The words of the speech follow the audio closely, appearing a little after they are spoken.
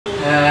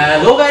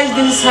Hello guys,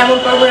 this is Symon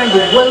Patoary and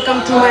welcome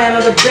to my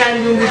another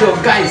brand new video.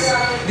 Guys,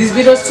 this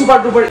video is super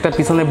duper. একটা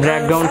পিছনে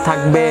background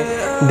থাকবে,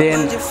 দেন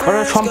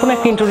ওরা সম্পূর্ণ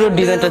একটা interior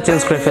ডিজাইনটা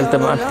change করে ফেলতে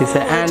পারতেছে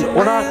এন্ড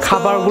ওরা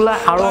খাবারগুলো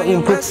আরো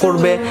ইমপ্রুভ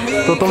করবে।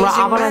 তো তোমরা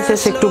আবার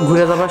এসে একটু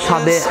ঘুরে যাবে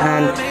স্বাদে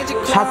এন্ড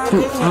স্বাদ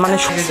মানে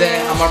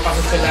আমার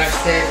পাশে চলে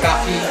আসছে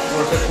কাফি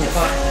ওরফে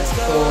কুফা।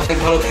 তো অনেক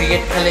ভালো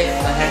ক্রিকেট খেলে,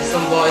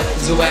 হ্যান্ডসাম বয়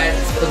জুবায়ের।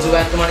 তো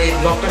জুবায়ের তোমার এই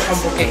ব্লগটা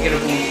সম্পর্কে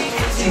কিরকম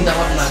চিন্তা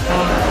ভাবনা?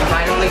 কারণ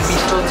বাইরে অনেক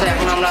বৃষ্টি হচ্ছে,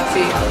 এখন আমরা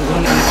আছি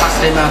ফার্স্ট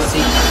টাইমে আসছি,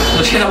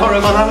 তো সেটা বড়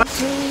কথা না।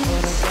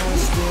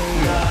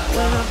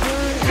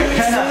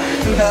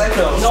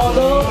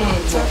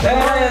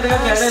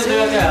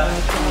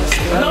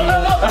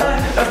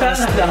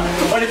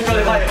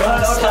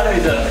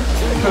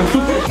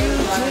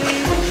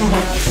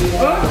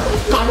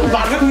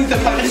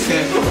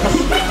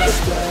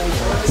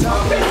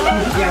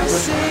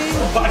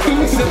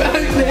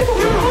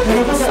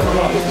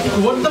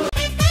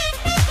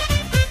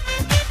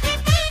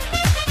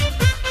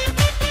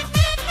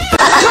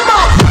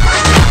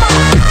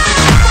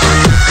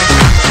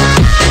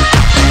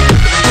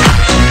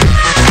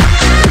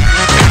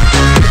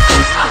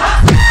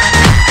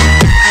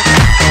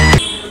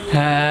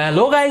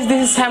 Hello guys,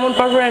 this is Symon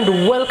Patoary and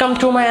welcome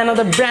to my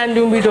another brand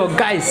new video.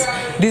 Guys,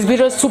 this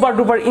video is super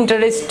duper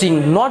interesting,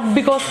 not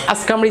because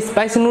আজকে আমরা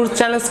স্পাইসি নুডলস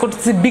চ্যালেঞ্জ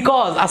করতেছি,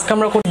 because আজকে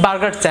আমরা করব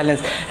বার্গার চ্যালেঞ্জ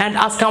এন্ড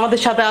আজকে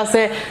আমাদের সাথে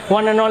আছে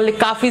ওয়ান এন্ড অনলি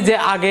কাফি, যে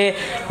আগে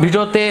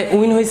ভিডিওতে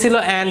উইন হয়েছিল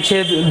এন্ড সে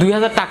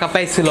 2000 টাকা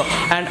পাইছিল।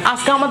 এন্ড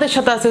আজকে আমাদের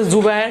সাথে আছে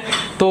জুবায়ের,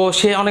 তো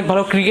সে অনেক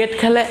ভালো ক্রিকেট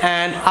খেলে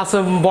এন্ড আছে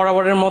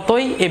বরাবরের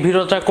মতোই এই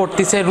ভিডিওটা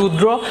করতেছে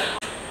রুদ্র।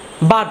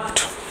 But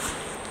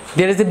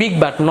there is a big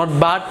but, not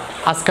but,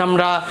 আজকে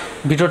আমরা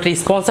ভিডিওটা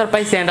স্পন্সর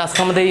পাইছি এন্ড আজকে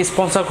আমাদের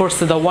স্পন্সর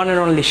করছে দ্য ওয়ান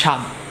এন্ড অনলি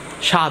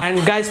স্বাদ। এন্ড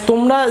গাইজ,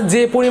 তোমরা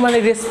যে পরিমাণে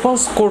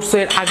রেসপন্স করছো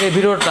এর আগে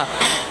ভিডিওটা,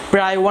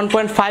 প্রায়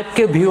 1.5k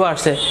ভিউ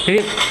আসছে।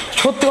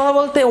 সত্যি কথা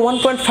বলতে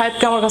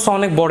 1.5k আমার কাছে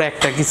অনেক বড়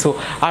একটা কিছু,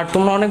 আর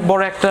তোমরা অনেক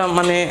বড় একটা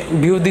মানে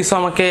ভিউ দিছো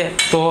আমাকে।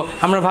 তো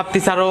আমরা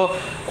ভাবতেছি আরও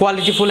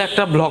কোয়ালিটিফুল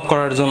একটা ব্লগ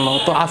করার জন্য।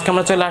 তো আজকে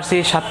আমরা চলে আসছি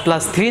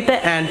 7+3-তে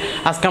এন্ড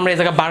আজকে আমরা এই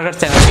জায়গায় বার্গার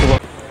চ্যালেঞ্জ করবো।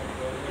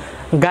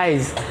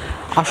 গাইজ,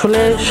 আসলে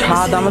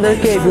স্বাদ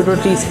আমাদেরকে এই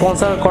ভিডিওটি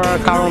স্পন্সর করার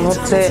কারণ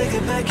হচ্ছে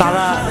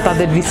তারা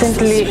তাদের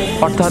রিসেন্টলি,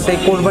 অর্থাৎ এই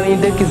কোরবানি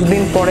ঈদের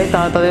কিছুদিন পরে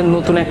তারা তাদের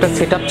নতুন একটা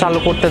সেট আপ চালু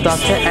করতে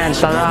যাচ্ছে অ্যান্ড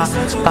তারা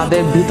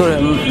তাদের ভিতরে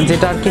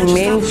যেটা আর কি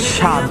মেন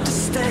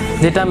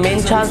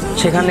স্বাদ,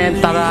 সেখানে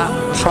তারা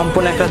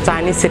সম্পূর্ণ একটা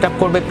চাইনিজ সেট আপ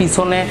করবে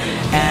পিছনে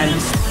অ্যান্ড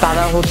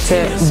তারা হচ্ছে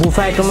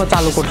বুফে আইটেমও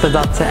চালু করতে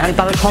যাচ্ছে অ্যান্ড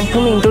তারা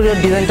সম্পূর্ণ ইন্টেরিয়র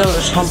ডিজাইনটা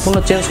সম্পূর্ণ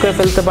চেঞ্জ করে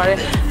ফেলতে পারে,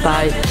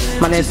 তাই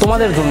মানে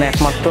তোমাদের জন্য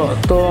একমাত্র।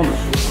 তো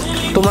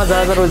তোমরা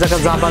যারা যারা ওই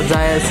জায়গায় যাবা,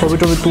 যায় ছবি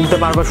টবি তুলতে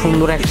পারবা,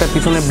 সুন্দর একটা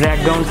পিছনে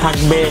ব্যাকগ্রাউন্ড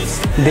থাকবে,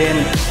 দেন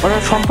ওরা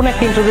সম্পূর্ণ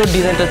একটা ইন্টেরিয়র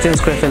ডিজাইনটা চেঞ্জ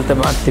করে ফেলতে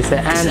পারতেছে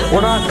অ্যান্ড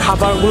ওরা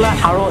খাবারগুলো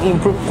আরও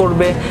ইমপ্রুভ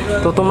করবে।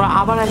 তো তোমরা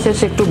আবার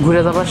এসে একটু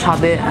ঘুরে যাবা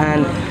স্বাদে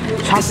অ্যান্ড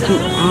স্বাদ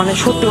মানে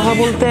সত্যি কথা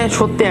বলতে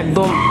সত্যি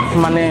একদম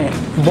মানে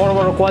বড়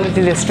বড়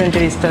কোয়ালিটি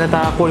রেস্টুরেন্টের স্টাইলে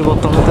তারা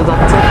পরিবর্তন হতে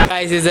যাচ্ছে।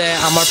 গাইজ, যে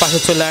আমার পাশে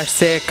চলে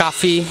আসছে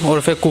কাফি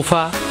ওরফে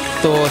কুফা।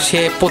 তো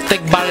সে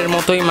প্রত্যেকবারের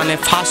মতোই মানে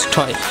ফার্স্ট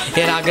হয়।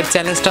 এর আগের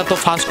চ্যালেঞ্জটা তো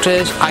ফার্স্ট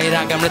হয়ে, এর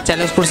আগে আমরা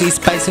চ্যালেঞ্জ করছি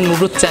স্পাইসি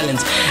নুডলস চ্যালেঞ্জ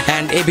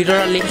অ্যান্ড এই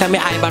ভিডিওটার লিঙ্ক আমি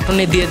আই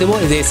বাটনে দিয়ে দেবো,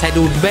 যে এই সাইডে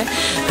উঠবে,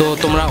 তো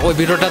তোমরা ওই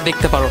ভিডিওটা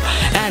দেখতে পারো।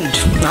 অ্যান্ড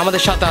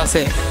আমাদের সাথে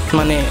আছে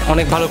মানে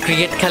অনেক ভালো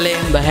ক্রিকেট খেলে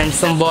দ্য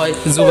হ্যান্ডসাম বয়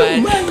জুবায়ের।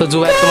 তো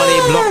জুবায়ের, তোমার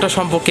এই ব্লগটা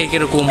সম্পর্কে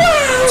কীরকম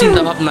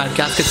চিন্তা ভাবনা আর কি?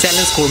 আজকে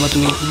চ্যালেঞ্জ করবো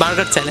তুমি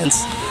বার্গার চ্যালেঞ্জ।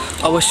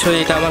 অবশ্যই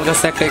এটা আমার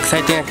কাছে একটা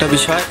এক্সাইটিং একটা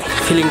বিষয়,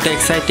 ফিলিংটা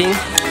এক্সাইটিং,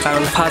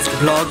 কারণ ফার্স্ট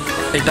ব্লগ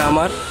এটা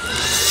আমার।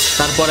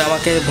 তারপরে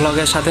আমাকে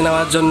ব্লগের সাথে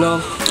নেওয়ার জন্য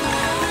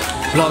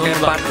ব্লগের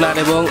পার্টনার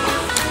এবং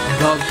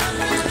ব্লগ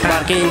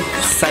মার্কিং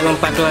সাইমন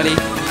পাটোয়ারি,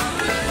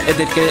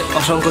 এদেরকে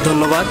অসংখ্য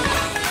ধন্যবাদ।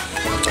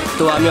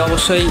 তো আমি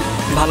অবশ্যই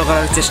ভালো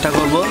করার চেষ্টা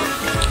করব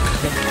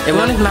এবং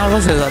অনেক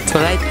নার্ভাস হয়ে যাচ্ছে,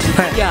 রাইট?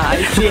 হ্যাঁ, আই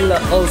ফিল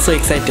অলসো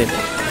এক্সাইটেড।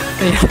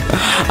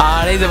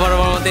 আর এই যে বড়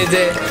মধ্যে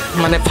যে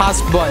মানে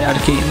ফার্স্ট বয় আর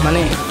কি,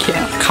 মানে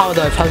খাওয়া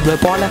দাওয়া ফার্স্ট বয়,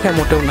 পড়ালেখায়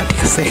মোটেও না,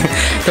 ঠিক আছে?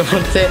 তো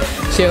হচ্ছে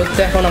সে হচ্ছে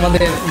এখন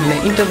আমাদের মানে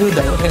ইন্টারভিউ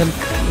দেয়।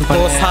 তো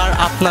স্যার,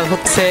 আপনার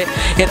হচ্ছে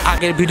এর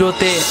আগের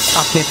ভিডিওতে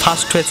আপনি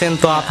ফার্স্ট হয়েছেন,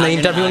 তো আপনার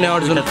ইন্টারভিউ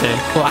নেওয়ার জন্য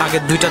তো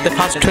আগের দুইটাতে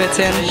ফার্স্ট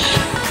হয়েছেন,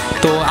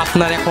 তো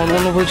আপনার এখন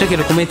অনুভূতিটা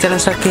কিরকম? এই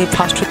চ্যালেঞ্জটা কি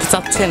ফার্স্ট হতে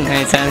চাচ্ছেন?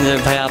 এই চ্যালেঞ্জে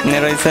ভাই আপনি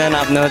রয়েছেন,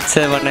 আপনি হচ্ছে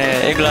মানে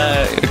এগুলা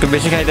একটু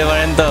বেশি খাইতে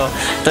পারেন, তো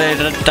তো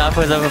এটা টাফ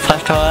হয়ে যাবে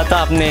ফার্স্ট হওয়া। তো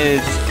আপনি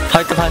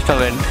হয়তো ফার্স্ট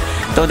হবেন,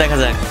 তো দেখা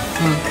যাক।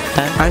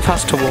 হ্যাঁ, আমি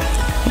ফার্স্ট হবো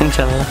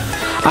ইনশাল্লাহ।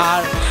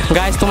 আর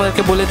গাইজ,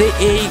 তোমাদেরকে বলে দিই,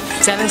 এই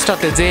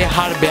চ্যালেঞ্জটাতে যে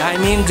হারবে, আই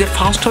মিন যে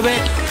ফার্স্ট হবে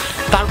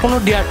তার কোনো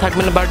ডিয়ার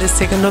থাকবে না, বাট যে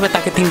সেকেন্ড হবে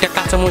তাকে 3টা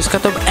কাঁচামরিচ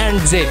খেতে হবে অ্যান্ড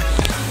যে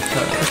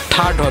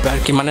থার্ড হবে আর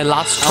কি, মানে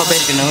লাস্ট হবে,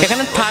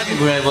 এখানে থার্ড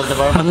বলতে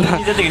পারবো না,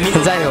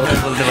 যাই হোক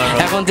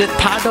এখন যে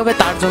থার্ড হবে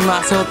তার জন্য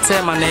আছে হচ্ছে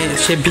মানে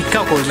সে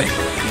ভিক্ষা করবে,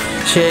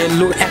 সে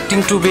acting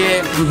two B A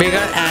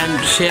বেগার and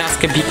সে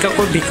আজকে ভিক্ষা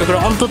করে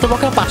অন্তত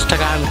পক্ষে 5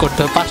 টাকা আর্ন করতে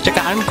হবে। 5 টাকা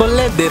আর্ন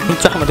করলে দেন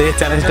হচ্ছে আমাদের এই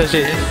চ্যালেঞ্জটা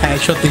সে। হ্যাঁ,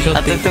 সত্যি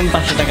সত্যি তুমি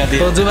 500 টাকা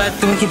দিয়ে। তো জুবায়ের,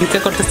 তুমি কি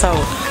ভিক্ষা করতে চাও?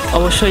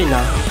 অবশ্যই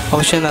না,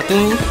 অবশ্যই না।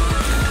 তুমি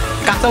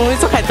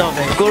কাঁচামরিচও খাইতে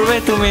হবে। করবে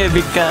তুমি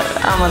ভিক্ষা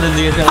আমাদের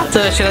জিজ্ঞেস। আচ্ছা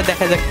সেটা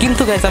দেখা যাক,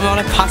 কিন্তু গাইস আমি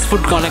অনেক ফাস্ট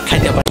ফুড অনেক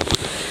খাইতে পারি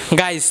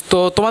গাইস। তো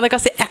তোমাদের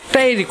কাছে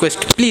একটাই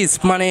রিকোয়েস্ট, প্লিজ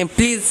মানে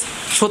প্লিজ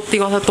সত্যি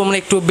কথা, তোমরা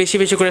একটু বেশি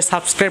বেশি করে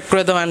সাবস্ক্রাইব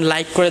করে দাও অ্যান্ড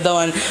লাইক করে দাও।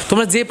 অ্যান্ড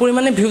তোমরা যে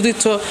পরিমাণে ভিউ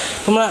দিচ্ছ,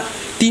 তোমরা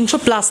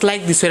 300+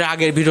 লাইক দিছো এর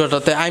আগের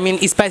ভিডিওটাতে, আই মিন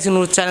স্পাইসি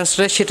নুডলস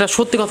চ্যালেঞ্জটা, সেটা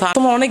সত্যি কথা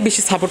তোমরা অনেক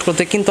বেশি সাপোর্ট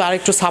করতে, কিন্তু আর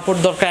একটু সাপোর্ট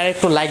দরকার, আর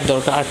একটু লাইক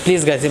দরকার। আর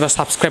প্লিজ গাইস এবার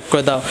সাবস্ক্রাইব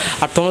করে দাও।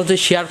 আর তোমরা যদি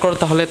শেয়ার করো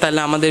তাহলে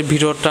আমাদের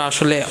ভিডিওটা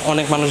আসলে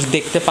অনেক মানুষ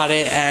দেখতে পারে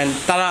অ্যান্ড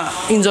তারা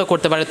এনজয়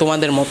করতে পারে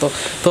তোমাদের মতো।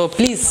 তো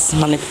প্লিজ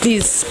মানে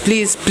প্লিজ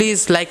প্লিজ প্লিজ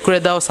লাইক করে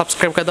দাও,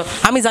 সাবস্ক্রাইব করে দাও।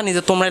 আমি জানি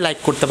যে তোমরাই লাইক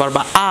করতে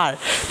পারবা, আর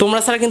তোমরা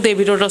ছাড়া কিন্তু এই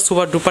ভিডিওটা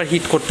সুপার ডুপার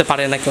হিট করতে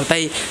পারে না কেউ।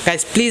 তাই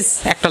গাইস প্লিজ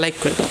একটা লাইক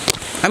করে দাও,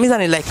 আমি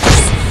জানি লাইক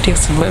করছি, ঠিক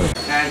আছে।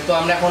 তো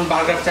আমরা এখন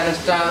বার্গার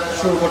চ্যালেঞ্জটা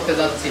শুরু করতে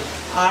যাচ্ছি।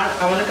 আর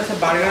আমাদের কাছে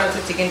বার্গার আছে,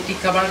 chicken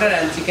tikka burger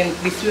and chicken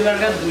crispy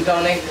burger, দুইটা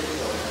অনেক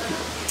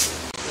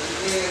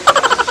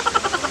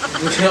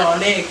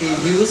অনেক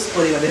ইউজ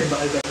পরিমাণের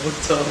বার্গার,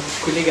 বুঝছো,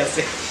 খুলে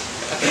গেছে।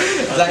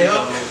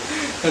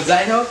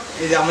 যাই হোক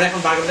এই যে আমরা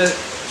এখন বার্গারটা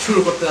শুরু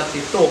করতে যাচ্ছি।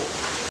 তো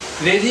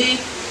রেডি,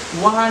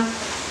 1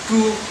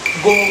 2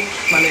 গো,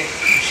 মানে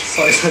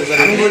সরি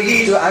আমি বলি,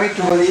 আমি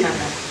একটু বলি,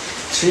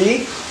 3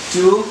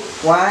 2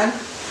 1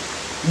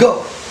 গো।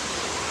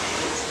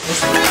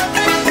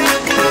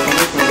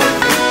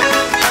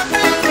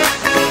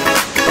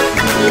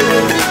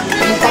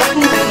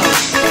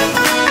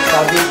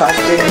 Kafi first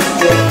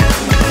mistake.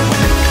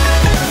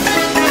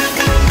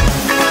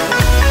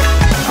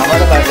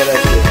 আমারও বার্গার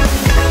আছে।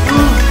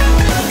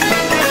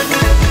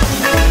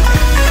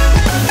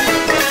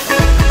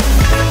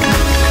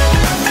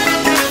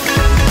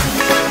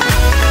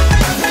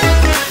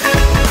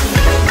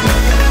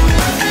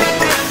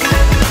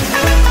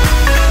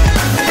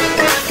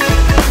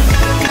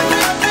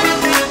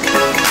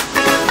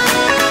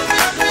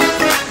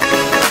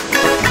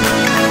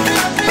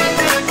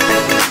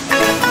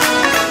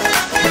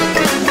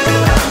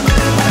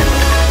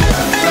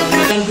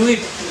 Do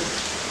it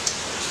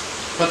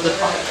for the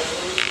fun.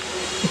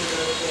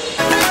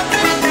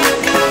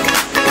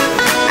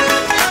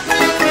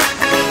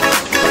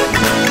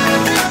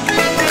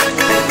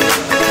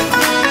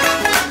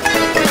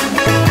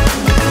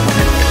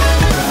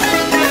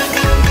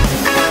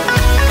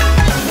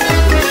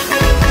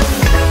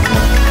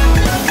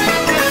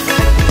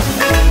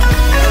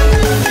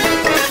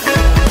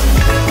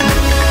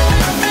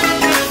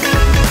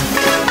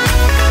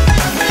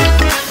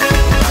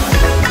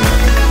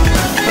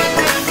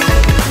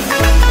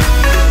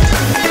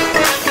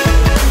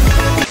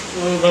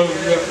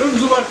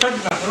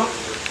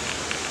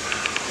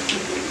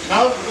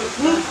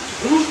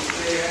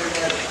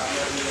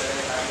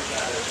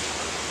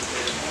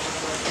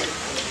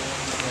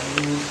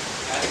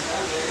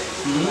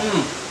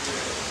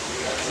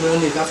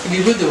 আজকে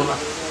রিভিউ দেবো না।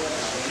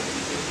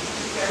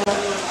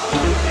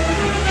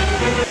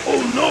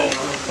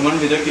 তোমার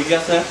ভিডিও কি কি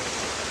আছে?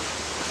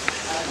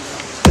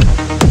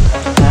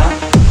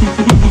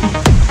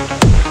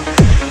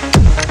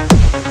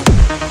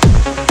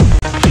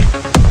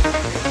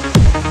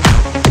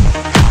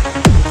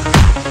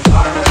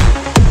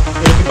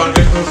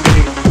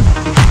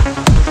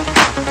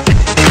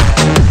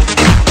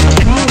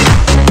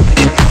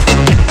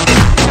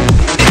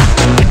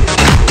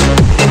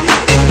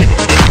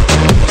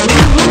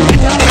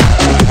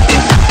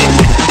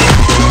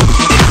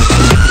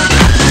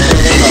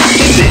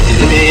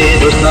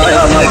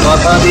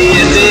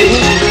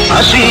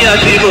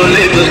 আসি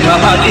বলে দোস্তা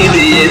ফাঁকি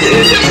দিয়েছে,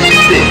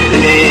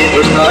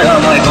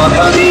 আমায়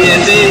কথা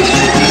দিয়েছে,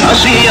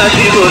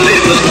 আসি বলে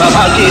দোস্তা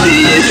ফাঁকি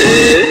দিয়েছে,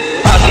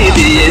 ফাঁকি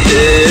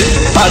দিয়েছে,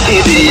 ফাঁকি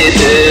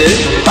দিয়েছে,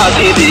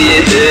 ফাঁকি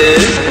দিয়েছে,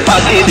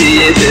 ফাঁকি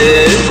দিয়েছে,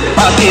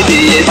 ফাঁকি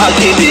দিয়ে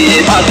ফাঁকি দিয়ে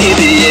ফাঁকি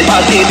দিয়ে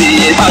ফাঁকি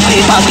দিয়ে ফাঁকি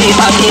ফাঁকি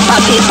ফাঁকি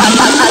ফাঁকি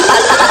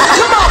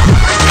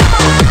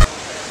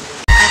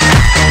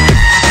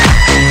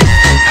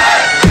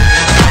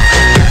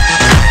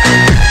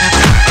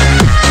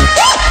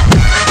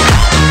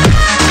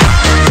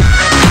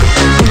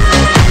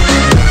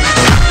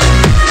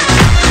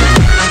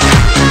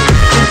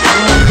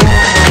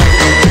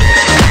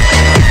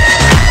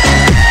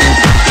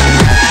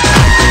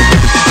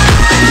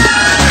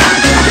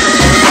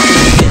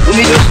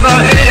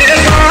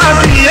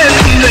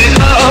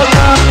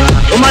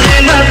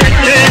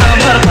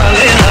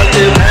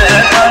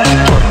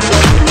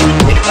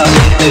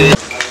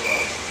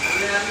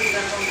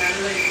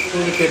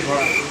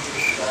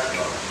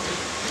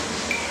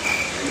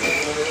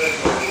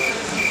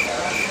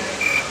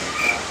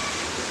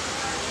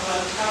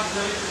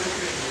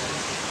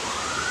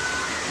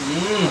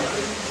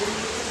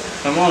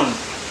কেমন?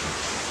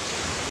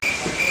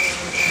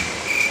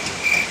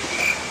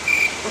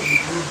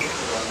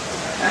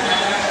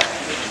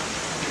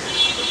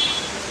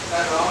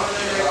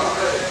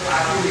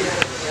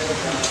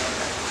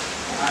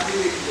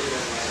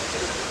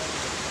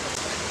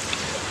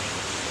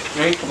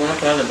 এই কেমন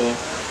খেলা দেবো?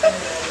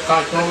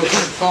 কাজ করবো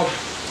সব।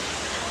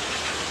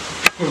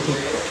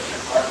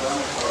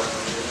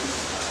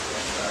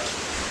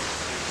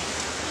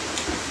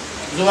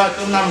 জুবাই,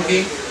 তোর নাম কি?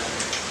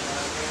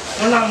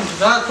 নাম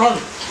যা চল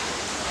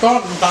চল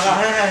দাদা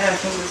হ্যাঁ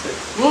শুনতেছে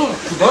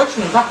বস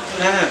না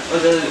হ্যাঁ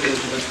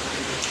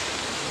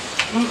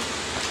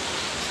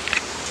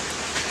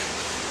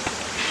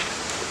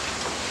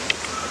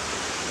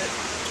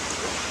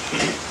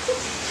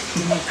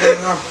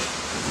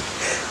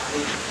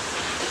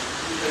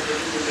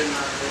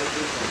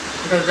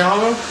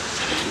যাও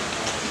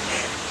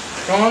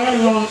তোমার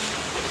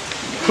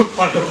খুব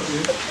ভালো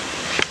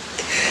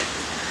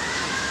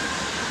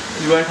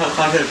জীবন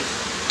খাসের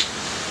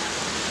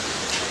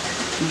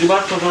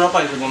জীবন ছোটরা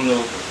পাইছে বন্ধু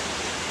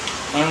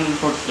আমি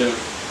করতে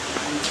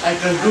I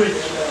can do it.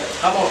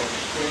 Come on.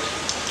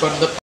 For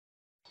the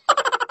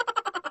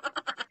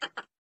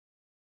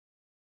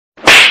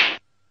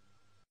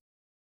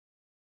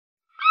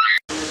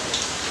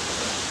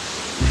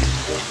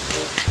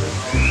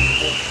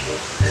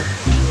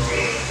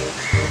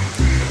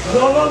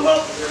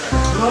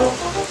No.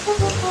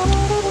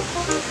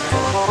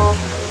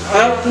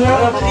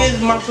 Please,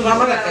 maksud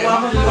apa?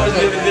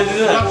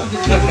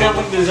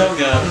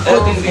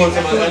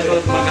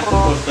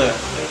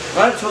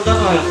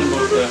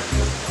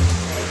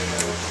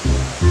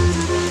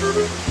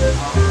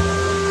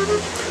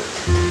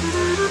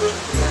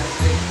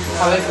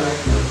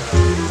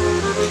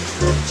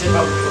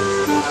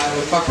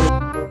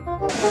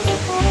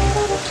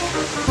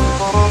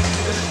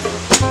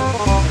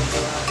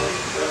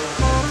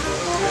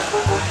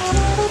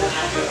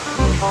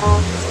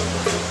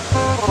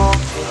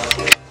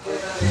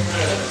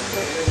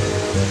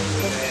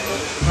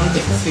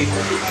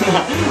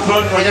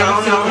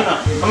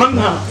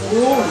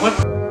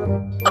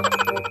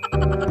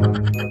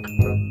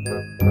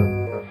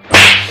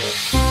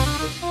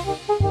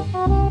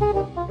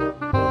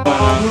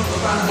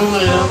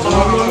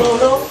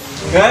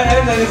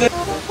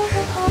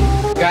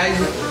 Guys,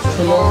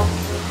 শোনো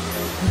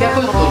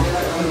দেখো তো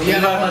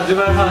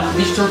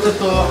বৃষ্টি হচ্ছে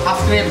তো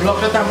আজকে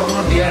ব্লগটাতে আমরা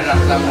কোনো ডিয়ার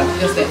রাখলাম না,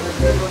 ঠিক আছে?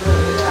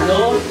 No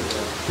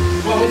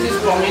promise is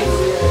promise.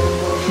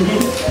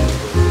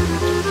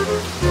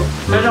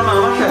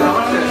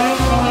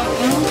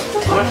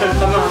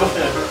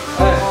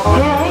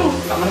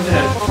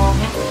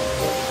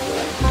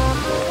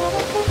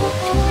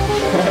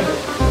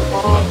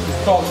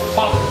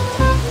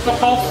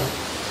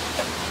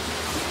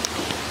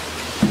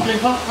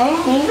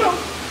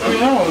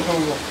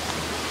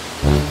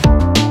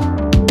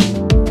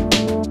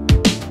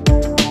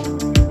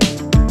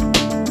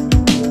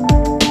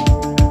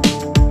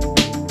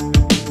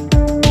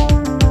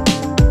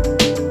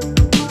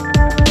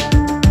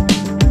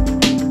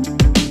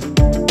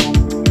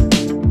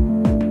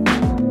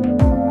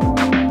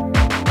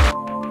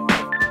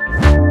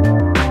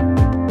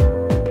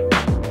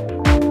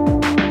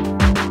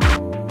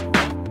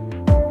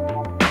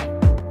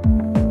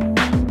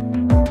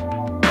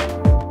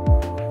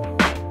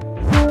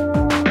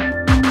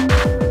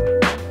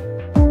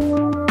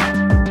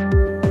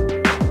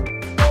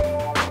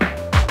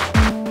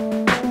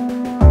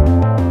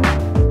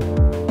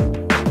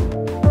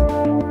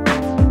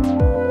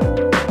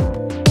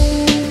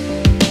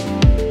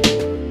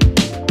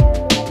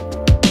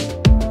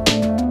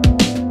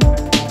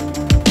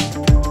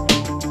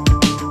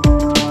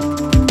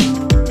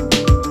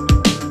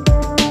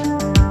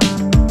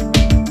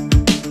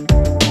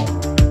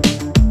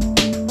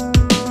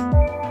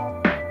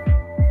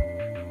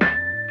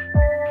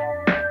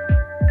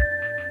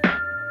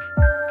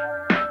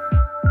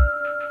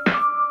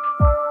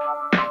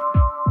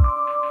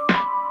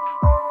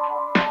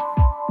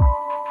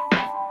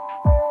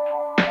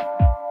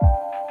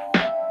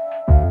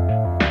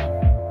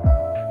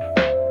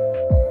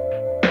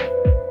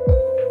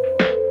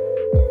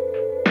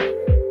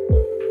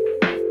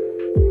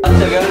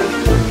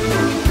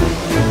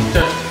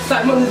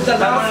 Symon is the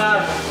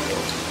last.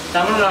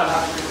 Symon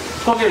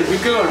Pocket,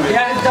 বিক্রি করবে।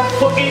 Here is the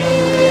pocket.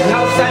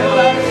 Now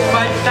Symon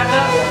 5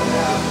 টাকা।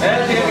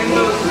 ঠিক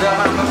কিন্তু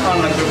আমার খাওয়ার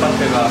লাগবে 5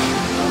 টাকা।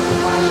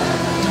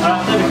 আর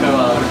আপনি বিক্রি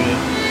করবেন।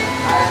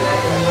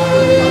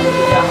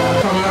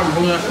 আমার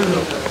ভুল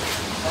আসলো।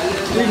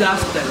 এই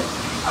লাস্ট টাইম।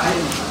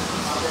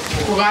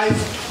 তো গাইস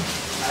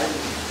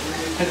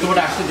একটু বড়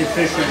আসছে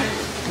ফ্রেশ হয়ে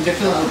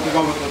দেখতে দাও কি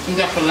কমেন্ট করো, কিন্তু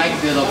একটা লাইক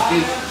দিয়ে দাও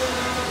প্লিজ,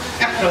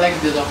 একটা লাইক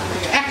দিয়ে দাও,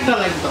 একটা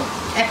লাইক দাও,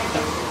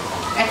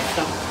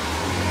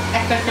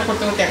 একটা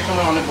করতে করতে এক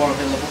সময় অনেক বড়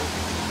হয়ে যাবো।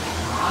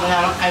 মানে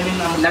আই মিন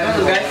দেখো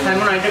তো গাইস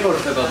সাইমন আইটে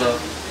করছে কত,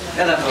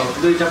 এ দেখো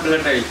 2টা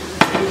প্লেটাই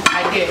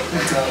আইটে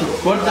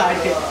হোয়াট দ্য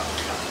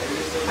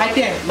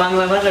আইটে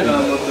বাংলা ভাষা কম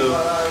বলতো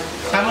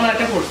সাইমন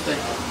আইটে করছে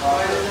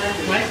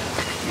রাইট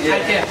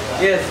আইটে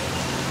ইয়েস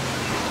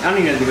আমি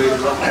গালি করি।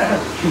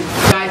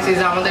 গাইস এই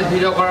যে আমাদের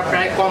ভিডিও করা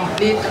প্রায়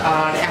কমপ্লিট,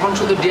 আর এখন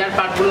শুধু ডিয়ার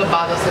পার্টগুলো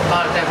বাদ আছে।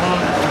 বাট এখন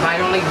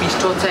বাইরে অনেক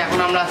বৃষ্টি হচ্ছে, এখন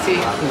আমরা আছি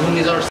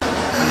ঘূর্ণিঝড়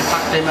মানে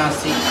পার্ট টাইমে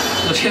আছি,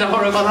 তো সেটা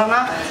বড় কথা না।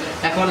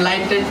 এখন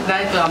লাইট টাইট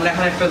নাই, তো আমরা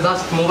এখন একটা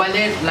জাস্ট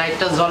মোবাইলের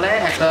লাইটটা জ্বলে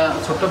একটা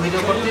ছোট্ট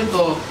ভিডিও করছি।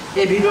 তো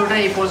এই ভিডিওটা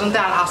এই পর্যন্ত,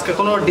 আর আজকে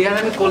কোনো ডিয়ার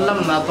আমি করলাম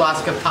না। তো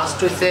আজকে ফার্স্ট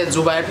হয়েছে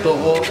জুবায়ের, তো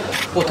ও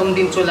প্রথম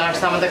দিন চলে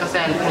আসছে আমাদের কাছে,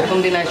 প্রথম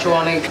দিন এসে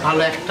অনেক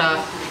ভালো একটা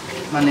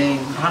মানে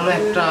ভালো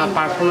একটা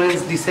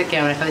পারফরমেন্স দিছে,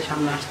 ক্যামেরা খালি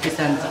সামনে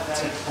আসতেছে আমি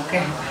যাচ্ছি। ওকে,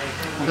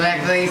 তো এক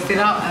জায়গায়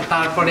স্থিরা।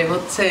 তারপরে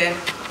হচ্ছে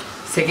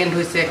সেকেন্ড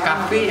হয়েছে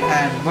কাফি,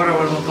 অ্যান্ড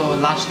বরাবর মতো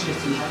লাস্ট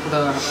হয়েছে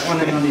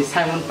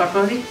সাইমন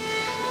পাটোয়ারি।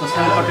 তো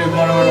সাইমন পাটোয়ারি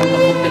বরাবর মতো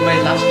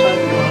প্রত্যেকবারই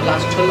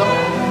লাস্ট হলো।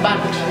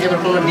 বাট এবার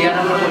কোনো ডিয়ার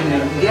আমরা করিনি।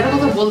 ডিয়ার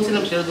কথা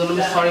বলছিলাম সেটার জন্য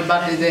আমি সরি,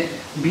 বাট এই যে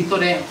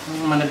ভিতরে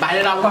মানে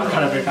বাইরের আবহাওয়া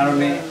খারাপের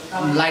কারণে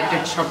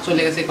লাইটের শর্ট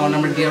চলে গেছে, কারণ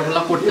আমরা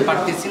ডিয়ারগুলো করতে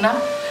পারতেছি না।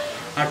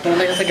 আর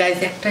তোমাদের কাছে গাইজ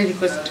একটাই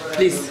রিকোয়েস্ট,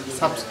 প্লিজ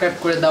সাবস্ক্রাইব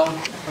করে দাও,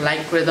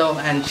 লাইক করে দাও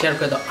অ্যান্ড শেয়ার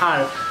করে দাও। আর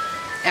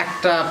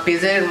একটা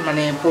পেজের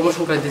মানে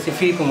প্রমোশন করে দিয়েছি,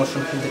 ফ্রি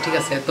প্রমোশন কিন্তু, ঠিক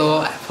আছে? তো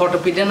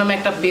ফটোপিডিয়া নামে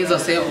একটা পেজ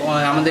আছে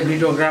আমাদের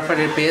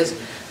ভিডিওগ্রাফারের পেজ,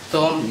 তো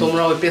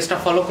তোমরা ওই পেজটা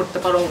ফলো করতে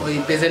পারো। ওই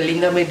পেজের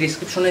লিঙ্ক আমি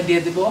ডিসক্রিপশনে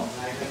দিয়ে দিব,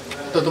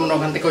 তো তোমরা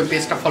ওখান থেকে ওই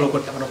পেজটা ফলো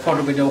করতে পারো।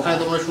 ফটো ভিডিও ওখানে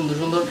তোমরা সুন্দর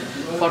সুন্দর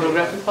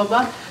ফটোগ্রাফি পাবা।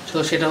 তো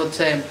সেটা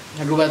হচ্ছে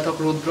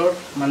রুদ্রর,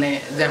 মানে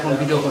যে এখন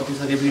ভিডিও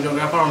করতেছে, যে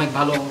ভিডিওগ্রাফার অনেক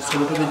ভালো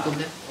ছবি টবি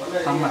তুলতে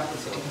কাম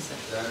রাখতেছে, ঠিক আছে?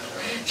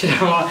 সেটা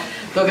আমার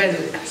তো গাইজ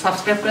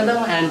সাবস্ক্রাইব করে দাও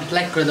অ্যান্ড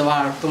লাইক করে দাও,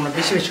 আর তোমরা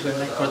বেশি বেশি করে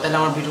লাইক করো, তাহলে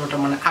আমার ভিডিওটা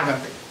মানে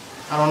আগাবে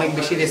আর অনেক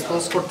বেশি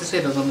রেসপন্স করতেছে,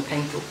 এটার জন্য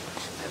থ্যাংক ইউ।